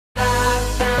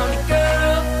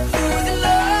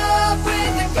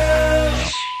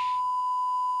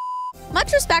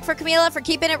much respect for Camila for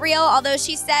keeping it real, although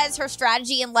she says her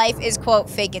strategy in life is, quote,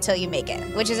 fake it till you make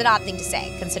it, which is an odd thing to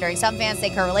say, considering some fans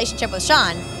think her relationship with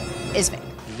Shawn is fake.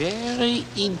 Very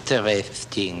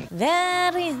interesting.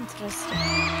 Very interesting.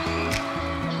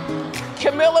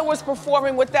 Camila was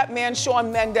performing with that man, Shawn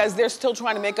Mendes. They're still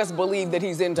trying to make us believe that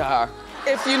he's into her.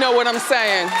 If you know what I'm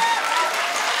saying.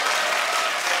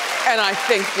 And I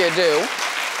think you do.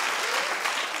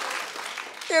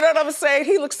 You know what I'm saying?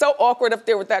 He looks so awkward up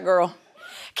there with that girl.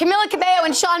 Camila Cabello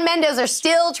and Shawn Mendes are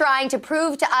still trying to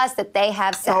prove to us that they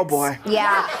have sex. Oh, boy.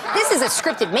 Yeah, this is a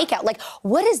scripted makeout. Like,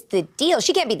 what is the deal?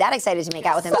 She can't be that excited to make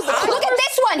out with him. Look at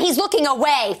this one. He's looking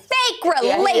away. Fake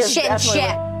relationship.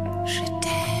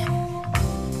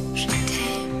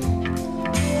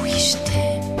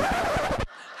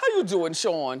 How you doing,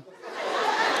 Shawn?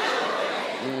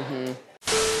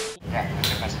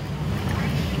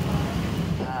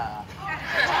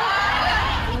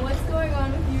 What's going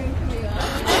on with you and Camila?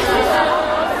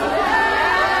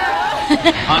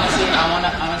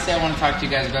 Honestly, I want to talk to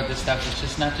you guys about this stuff. It's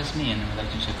just not just me in the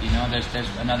relationship, you know? There's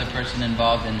another person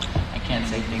involved, and I can't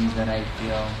say things that I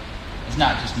feel. It's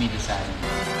not just me deciding.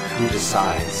 Who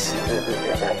decides?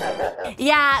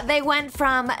 Yeah, they went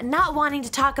from not wanting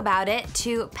to talk about it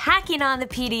to packing on the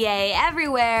PDA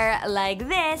everywhere like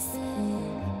this.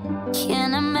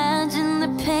 Can't imagine the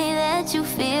pain that you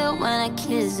feel when I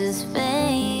kiss his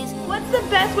face. What's the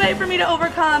best way for me to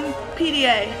overcome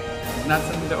PDA? It's not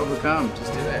something to overcome.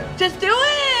 Just do it. Just do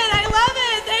it! I love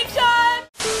it! Thanks, Shawn!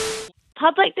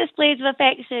 Public displays of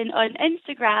affection on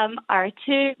Instagram are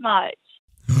too much.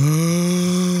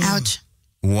 Ouch.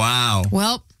 Wow.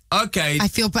 Well, okay. I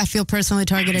feel personally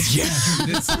targeted. Yeah.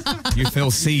 You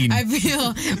feel seen. I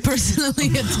feel personally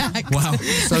attacked. Wow.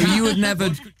 So you would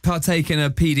never partake in a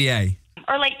PDA?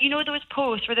 Or like, you know those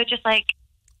posts where they're just like,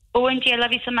 OMG, I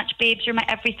love you so much, babes, you're my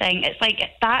everything. It's like,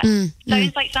 that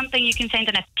sounds like something you can send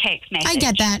in a text message. I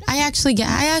get that. I actually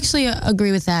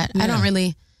agree with that. Yeah. I've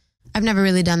never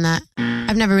really done that.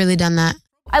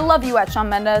 I love you at Shawn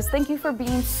Mendes. Thank you for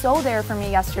being so there for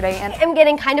me yesterday. And I'm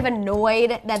getting kind of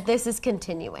annoyed that this is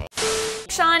continuing.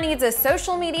 Shawn needs a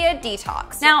social media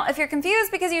detox. Now, if you're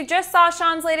confused because you just saw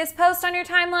Shawn's latest post on your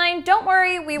timeline, don't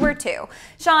worry, we were too.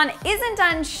 Shawn isn't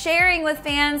done sharing with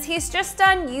fans, he's just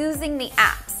done using the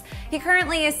apps. He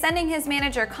currently is sending his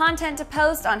manager content to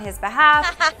post on his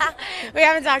behalf. We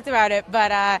haven't talked about it,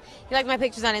 but he liked my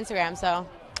pictures on Instagram, so.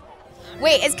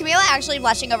 Wait, is Camila actually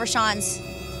blushing over Shawn's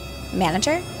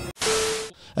manager?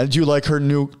 And do you like her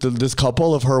this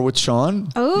couple of her with Shawn?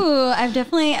 Oh, I've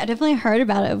definitely heard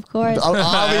about it, of course.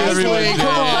 Obviously.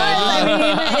 I mean,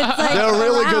 it's like, they're a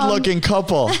really good-looking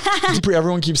couple.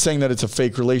 Everyone keeps saying that it's a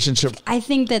fake relationship. I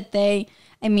think that they're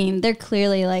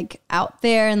clearly like out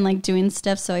there and like doing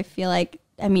stuff. So I feel like,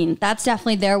 that's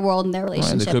definitely their world and their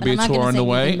relationship. Right, there could be a tour on the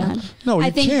way. No, you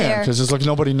can't, because it's like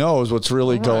nobody knows what's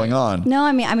really going on. No,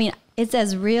 I mean, it's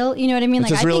as real, you know what I mean?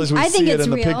 It's as real as we see it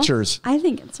in the pictures. I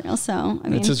think it's real, so,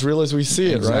 it's as real as we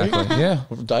see it, right? Yeah.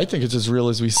 I think it's as real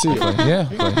as we see it.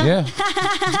 Yeah.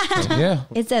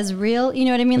 It's as real, you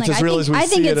know what I mean? It's as real as we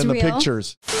see it in the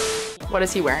pictures. what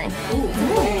is he wearing?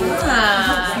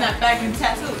 Snapback and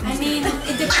tattoo. I mean,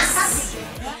 it depends.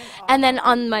 And then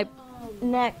on my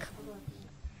neck,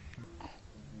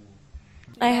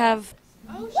 I have.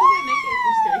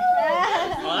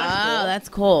 Wow, that's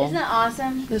cool. Isn't that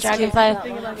awesome? The dragonfly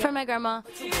for my grandma.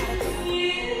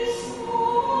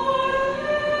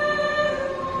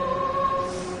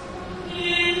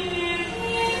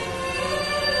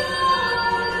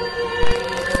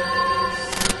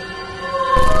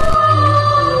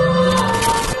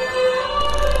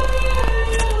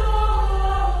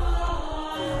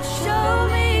 Show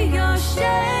me you're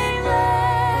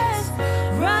shameless.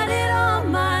 Ride it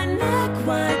on my neck,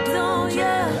 why don't you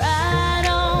ride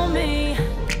on me?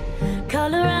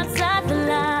 Color outside the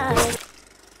light.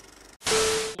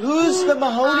 Who's the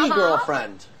Mahoney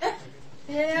girlfriend?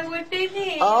 Yeah, would be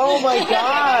me. Oh my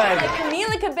God.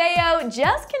 Camila Cabello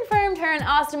just confirmed her and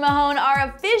Austin Mahone are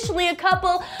officially a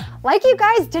couple. Like you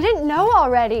guys didn't know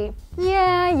already.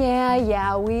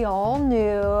 Yeah, we all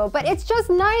knew. But it's just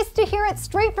nice to hear it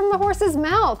straight from the horse's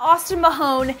mouth. Austin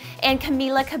Mahone and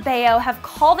Camila Cabello have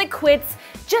called it quits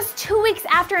just 2 weeks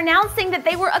after announcing that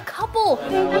they were a couple.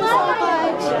 Thank you so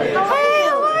much. Hey, how are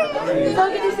you? So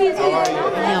good to see you too.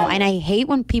 No, and I hate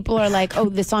when people are like, oh,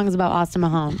 this song is about Austin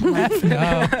Mahone.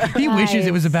 No, he wishes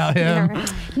it was about him.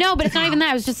 No, but it's not even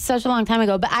that. It was just such a long time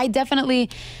ago. But I definitely,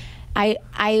 I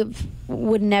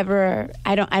would never.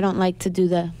 I don't like to do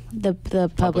the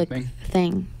public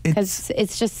thing because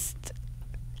it's just.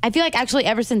 I feel like actually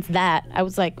ever since that, I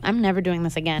was like, I'm never doing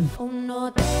this again. Oh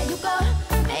no, there you go,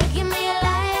 making me a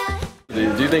liar. Do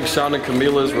you think Shawn and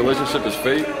Camila's relationship is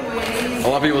fake? A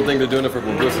lot of people think they're doing it for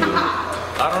publicity.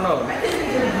 I don't know.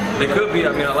 They could be.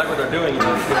 I mean, I like what they're doing. You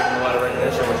know, it's getting a lot of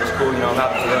recognition, which is cool. You know, I'm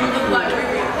happy for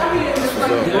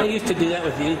them. Did they used to do that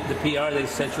with you? The PR, they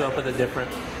set you up with a different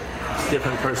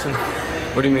person.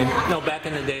 What do you mean? No, back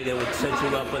in the day, they would set you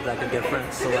up with like a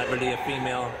different celebrity, a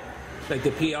female. Like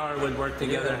the PR would work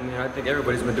together. Yeah, I mean, I think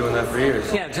everybody's been doing that for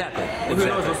years. Yeah, exactly. Well, who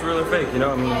knows what's real or fake? You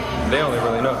know, I mean, they only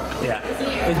really know. Yeah.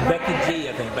 It was Becky G,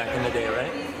 I think, back in the day,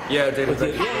 right? Yeah, I dated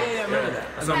Becky. Yeah, I remember that.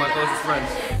 That's one of my closest friends.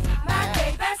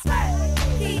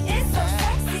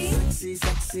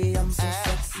 Sexy, I'm so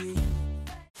sexy.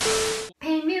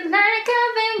 Paint me like a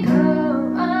Van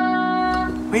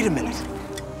Gogh. Wait a minute.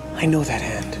 I know that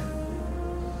hand.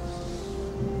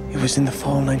 It was in the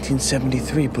fall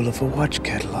 1973 Boulevard watch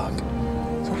catalog.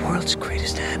 The world's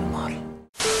greatest hand model.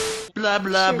 Blah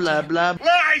blah blah blah.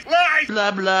 Lie, lie.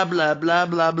 Blah blah blah blah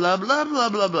blah blah blah blah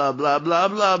blah blah blah blah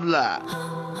blah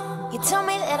blah. You tell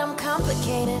me that I'm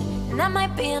complicated, and that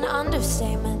might be an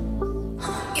understatement.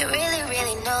 You really,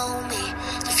 really know me,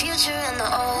 the future and the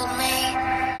old me.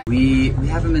 We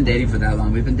haven't been dating for that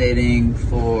long. We've been dating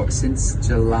since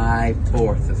July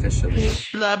 4th officially.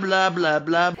 Blah blah blah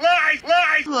blah. Lie,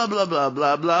 lie. Blah blah blah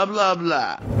blah blah blah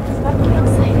blah.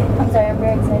 I'm sorry, I'm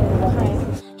very excited about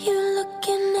this. You're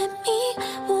looking at me,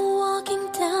 we're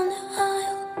walking down the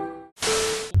aisle.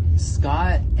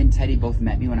 Scott and Teddy both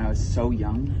met me when I was so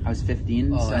young. I was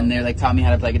 15, and they like taught me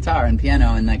how to play guitar and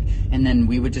piano, and then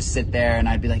we would just sit there, and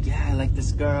I'd be like, yeah, I like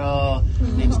this girl. Her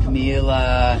name's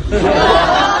Camila. You're in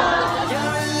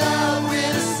love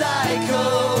with a psycho.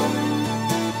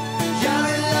 You're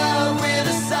in love with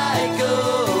a psycho.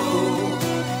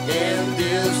 And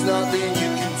there's nothing you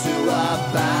can do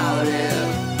about it.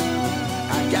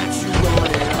 I got you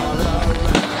running all around.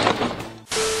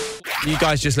 You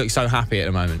guys just look so happy at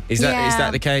the moment. Is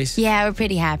that the case? Yeah, we're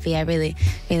pretty happy. I really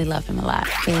love him a lot.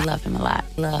 Really love him a lot.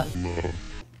 Love.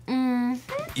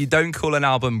 You don't call an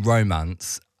album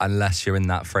romance unless you're in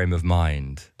that frame of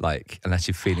mind, like unless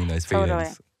you're feeling those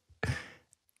feelings.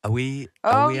 Are we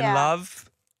in love?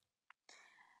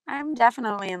 I'm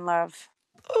definitely in love,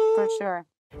 for sure.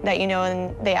 That, you know,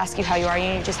 and they ask you how you are,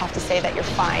 you just have to say that you're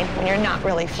fine when you're not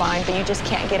really fine, but you just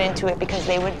can't get into it because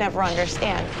they would never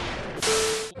understand.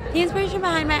 The inspiration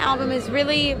behind my album is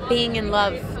really being in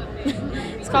love.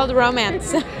 It's called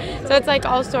Romance. So it's like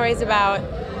all stories about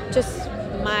just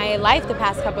my life the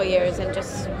past couple years and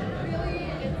just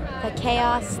the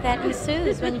chaos that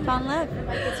ensues when you fall in love.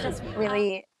 Like, it's just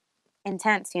really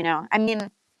intense, you know. I mean, I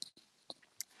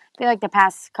feel like the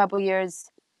past couple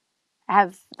years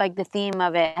have, like, the theme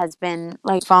of it has been,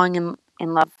 like, falling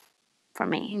in love for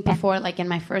me. Before, like, in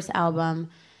my first album,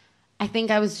 I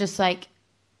think I was just, like,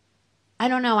 I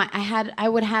don't know, I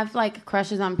would have, like,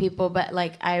 crushes on people, but,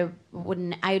 like, I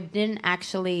didn't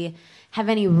actually have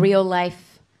any real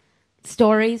life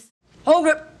stories. Hold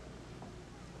it.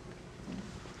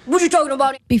 What you talking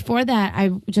about? Before that, I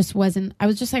was just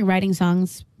like writing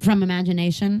songs from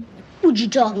imagination. What you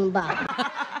talking about?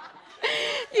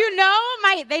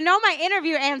 They know my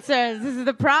interview answers. This is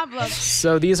the problem.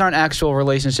 So these aren't actual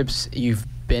relationships you've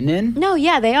been in? No,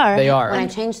 yeah, they are. They are. When I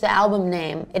changed the album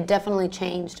name, it definitely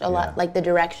changed a lot, like the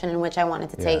direction in which I wanted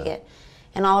to take it.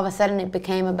 And all of a sudden it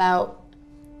became about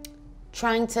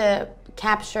trying to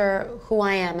capture who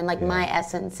I am and like my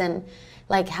essence and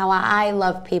like how I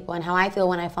love people and how I feel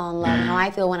when I fall in love and how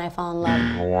I feel when I fall in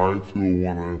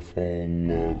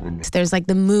love. There's like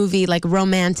the movie, like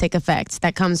romantic effect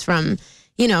that comes from,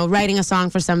 you know, writing a song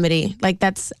for somebody. Like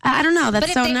that's, I don't know,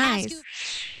 that's so nice.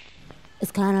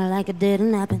 It's kind of like it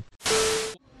didn't happen.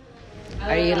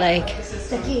 Are you like...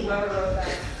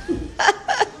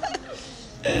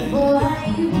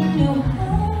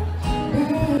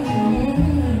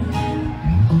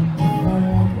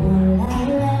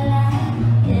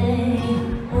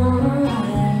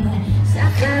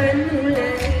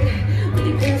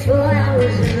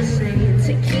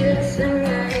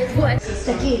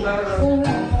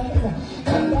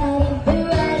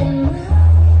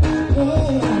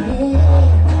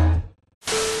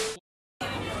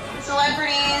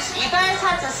 Celebrities, you guys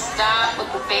have to stop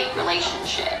with the fake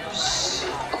relationships,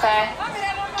 okay?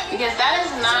 Because that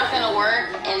is not going to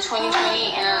work in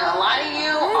 2020, and a lot of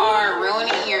you are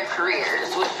ruining your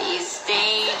careers with these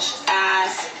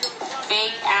staged-ass,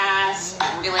 fake-ass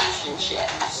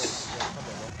relationships.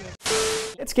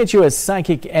 Let's get you a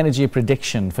psychic energy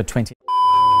prediction for 20.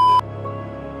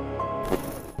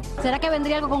 ¿Será que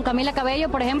vendría algo con Camila Cabello,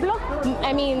 por ejemplo?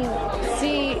 I mean,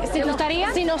 si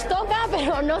gustaría? Si nos toca,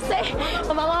 pero no sé.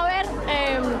 Vamos a ver.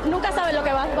 Nunca sabe lo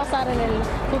que va a pasar en el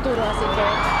futuro, así que...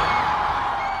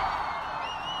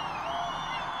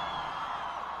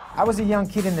 I was a young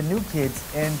kid in the New Kids,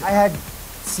 and I had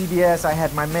CBS, I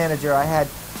had my manager, I had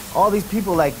all these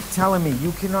people like telling me,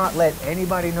 you cannot let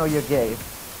anybody know you're gay.